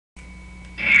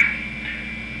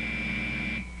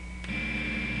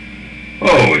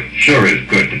Sure is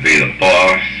good to be the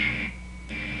boss.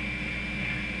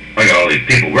 I got all these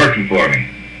people working for me.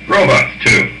 Robots,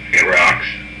 too. It rocks.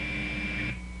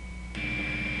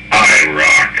 I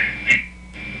rock.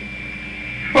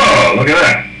 Whoa, look at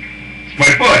that. It's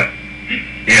my foot.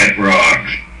 It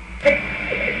rocks.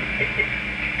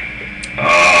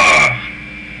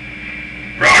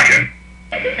 Rockin'.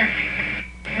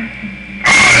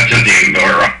 It's just the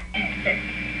indoor rock.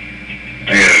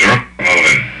 Look at this robot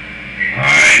moving.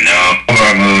 I know.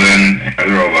 Robot moving.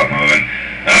 There's a robot moving.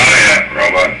 Oh yeah,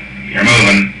 robot. You're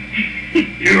moving.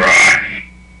 You rock.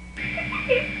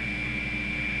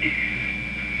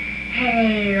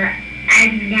 Hey,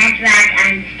 I'm not rock.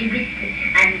 I'm the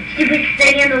stupidest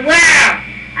thing in the world.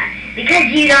 Because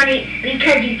you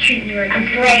treat me like a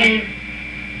slave.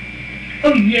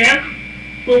 Oh yeah?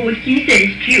 Well, what you said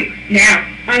is true. Now,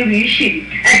 I'm going to shoot you.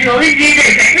 After all these years,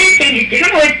 they're exactly the same, just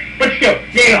different words, but still,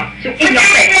 there you are. So, in your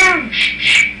face.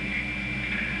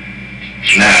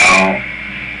 Now,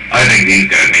 I think these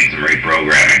guys need some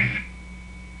reprogramming.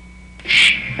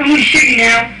 I'm going to shoot you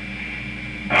now.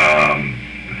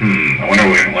 I wonder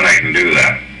when I can do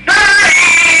that. Go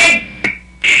ahead!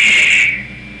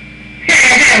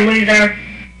 Loser.